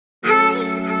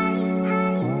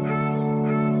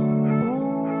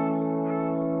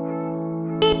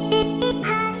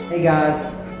Hey guys,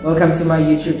 welcome to my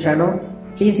YouTube channel.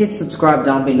 Please hit subscribe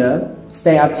down below.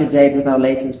 Stay up to date with our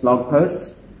latest blog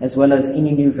posts as well as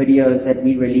any new videos that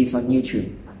we release on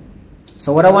YouTube.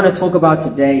 So what I want to talk about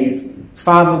today is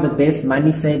 5 of the best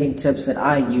money saving tips that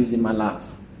I use in my life.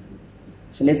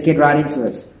 So let's get right into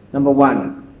it. Number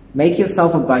 1, make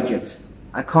yourself a budget.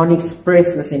 I can't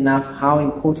express this enough how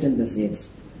important this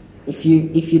is. If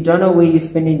you don't know where you're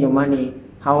spending your money,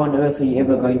 how on earth are you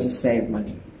ever going to save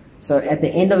money? So at the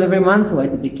end of every month or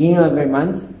at the beginning of every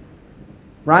month,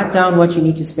 write down what you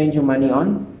need to spend your money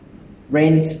on: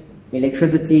 rent,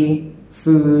 electricity,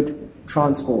 food,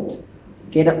 transport.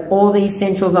 Get all the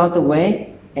essentials out the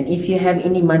way, and if you have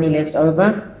any money left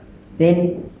over,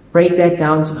 then break that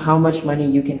down to how much money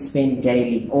you can spend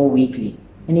daily or weekly,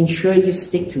 and ensure you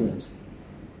stick to it.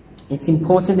 It's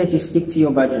important that you stick to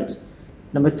your budget.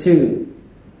 Number 2,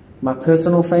 my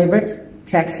personal favorite,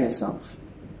 tax yourself.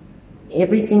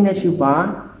 Everything that you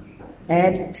buy,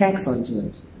 add tax onto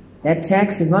it. That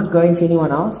tax is not going to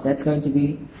anyone else. That's going to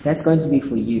be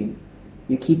for you.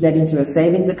 You keep that into a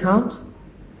savings account.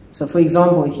 So for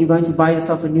example, if you're going to buy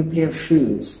yourself a new pair of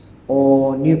shoes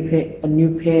or a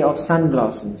new pair of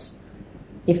sunglasses,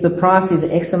 if the price is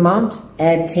X amount,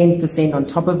 add 10% on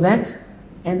top of that,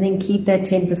 and then keep that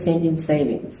 10% in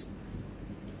savings.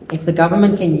 If the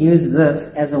government can use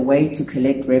this as a way to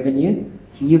collect revenue,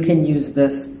 you can use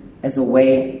this as a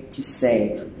way to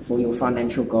save for your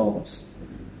financial goals.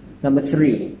 Number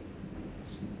 3,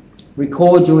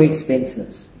 record your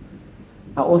expenses.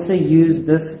 I also use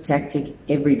this tactic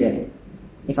every day.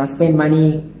 If I spend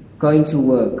money going to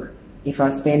work, if I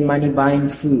spend money buying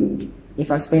food, if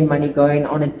I spend money going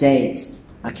on a date,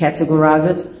 I categorize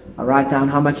it. I write down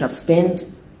how much I've spent,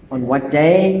 on what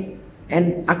day,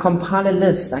 and I compile a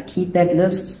list. I keep that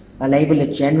list. I label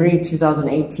it January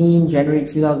 2018, January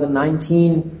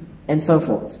 2019, and so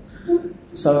forth.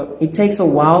 So it takes a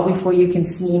while before you can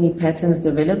see any patterns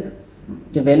develop.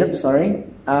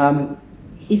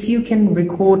 If you can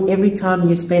record every time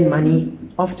you spend money,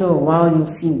 after a while you'll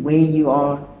see where you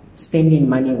are spending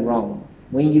money wrong,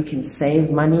 where you can save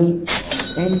money,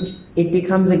 and it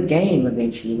becomes a game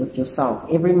eventually with yourself.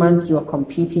 Every month you are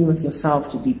competing with yourself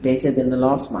to be better than the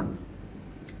last month.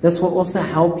 This will also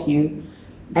help you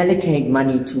allocate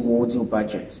money towards your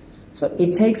budget. So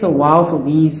it takes a while for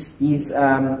these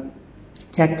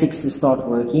tactics to start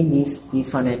working, these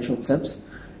financial tips.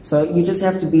 So you just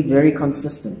have to be very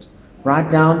consistent. Write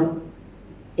down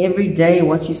every day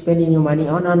what you're spending your money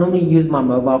on. I normally use my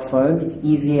mobile phone. It's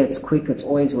easier, it's quick, it's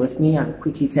always with me. I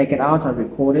quickly take it out, I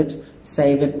record it,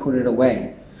 save it, put it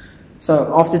away.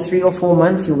 So after 3 or 4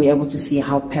 months, you'll be able to see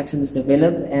how patterns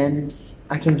develop, and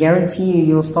I can guarantee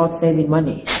you'll start saving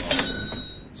money.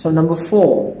 So number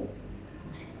 4,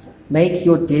 make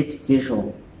your debt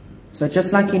visual. So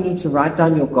just like you need to write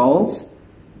down your goals,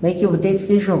 make your debt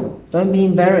visual. Don't be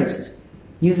embarrassed.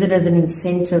 Use it as an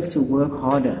incentive to work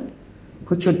harder.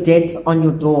 Put your debt on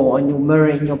your door, on your mirror,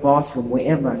 in your bathroom,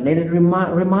 wherever. Let it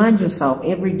remind yourself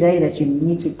every day that you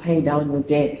need to pay down your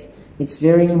debt. It's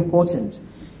very important.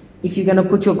 If you're going to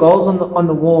put your goals on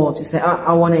the wall to say,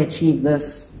 I want to achieve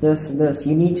this,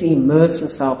 you need to immerse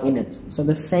yourself in it. So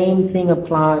the same thing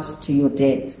applies to your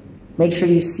debt. Make sure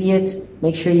you see it.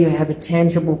 Make sure you have a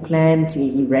tangible plan to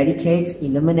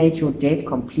eliminate your debt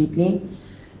completely.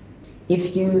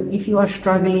 If you are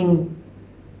struggling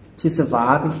to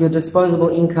survive, if your disposable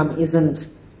income isn't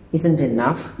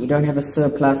enough, you don't have a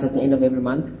surplus at the end of every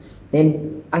month,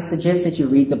 then I suggest that you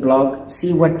read the blog,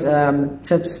 see what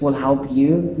tips will help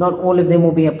you. Not all of them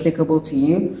will be applicable to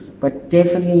you, but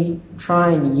definitely try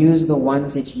and use the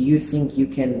ones that you think you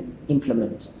can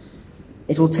implement.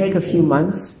 It will take a few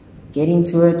months. Get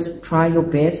into it, try your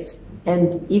best,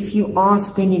 and if you are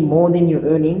spending more than you're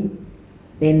earning,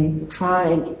 then try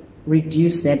and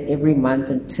reduce that every month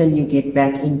until you get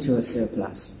back into a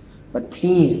surplus. But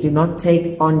please do not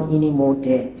take on any more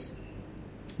debt.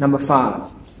 Number 5,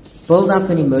 build up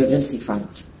an emergency fund.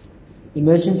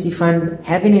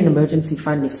 Having an emergency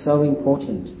fund is so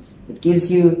important. It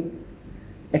gives you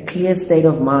a clear state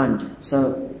of mind.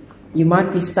 So you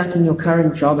might be stuck in your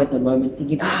current job at the moment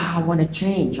thinking, I want to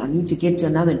change, I need to get to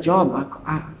another job,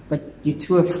 but you're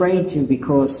too afraid to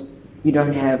because you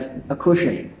don't have a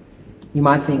cushion. You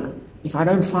might think, if I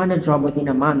don't find a job within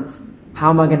a month,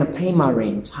 how am I going to pay my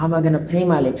rent? How am I going to pay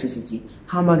my electricity?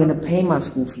 How am I going to pay my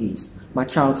school fees, my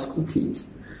child's school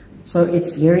fees? So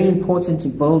it's very important to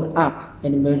build up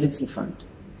an emergency fund.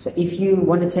 So if you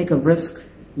want to take a risk,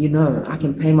 you know, I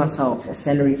can pay myself a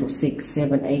salary for 6,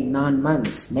 7, 8, 9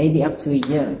 months, maybe up to a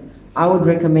year. I would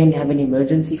recommend having an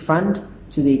emergency fund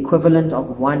to the equivalent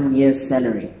of 1 year's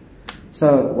salary.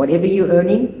 So whatever you're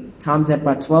earning, times that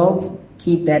by 12,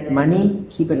 keep that money,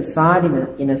 keep it aside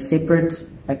in a separate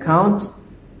account,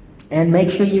 and make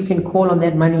sure you can call on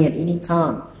that money at any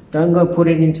time. Don't go put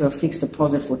it into a fixed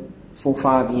deposit for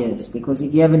 5 years, because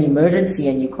if you have an emergency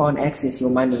and you can't access your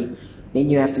money, then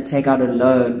you have to take out a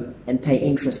loan and pay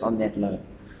interest on that loan.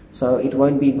 So it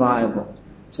won't be viable.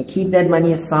 So keep that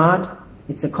money aside.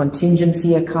 It's a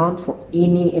contingency account for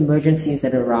any emergencies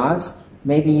that arise.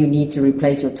 Maybe you need to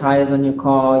replace your tires on your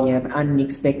car, you have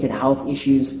unexpected health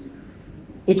issues.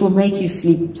 It will make you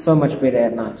sleep so much better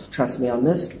at night, trust me on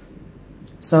this.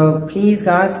 So please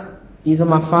guys, these are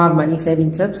my 5 money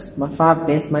saving tips, my 5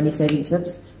 best money saving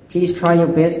tips. Please try your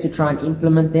best to try and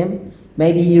implement them.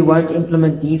 Maybe you won't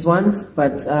implement these ones,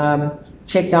 but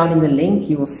check down in the link,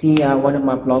 you will see one of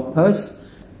my blog posts.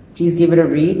 Please give it a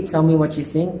read, tell me what you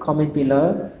think, comment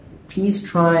below. Please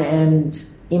try and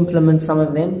implement some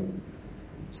of them.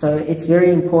 So it's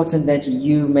very important that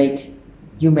you make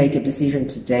a decision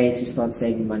today to start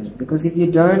saving money, because if you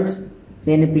don't,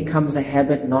 then it becomes a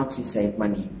habit not to save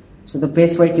money. So the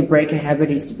best way to break a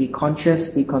habit is to be conscious,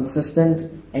 be consistent,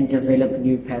 and develop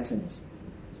new patterns.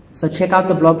 So check out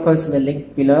the blog post in the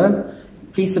link below.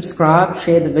 Please subscribe,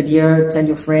 share the video, tell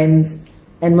your friends,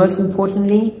 and most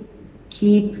importantly,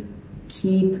 keep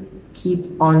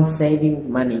on saving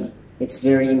money. It's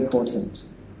very important.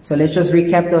 So let's just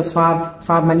recap those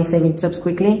five money saving tips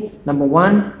quickly. Number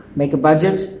 1, make a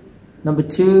budget. Number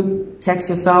 2, tax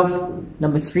yourself.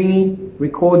 Number 3,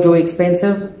 record your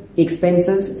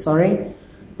expenses.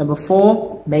 Number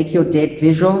 4, make your debt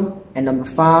visual. And number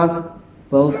 5,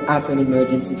 build up an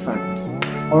emergency fund.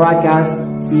 Alright guys,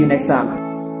 see you next time.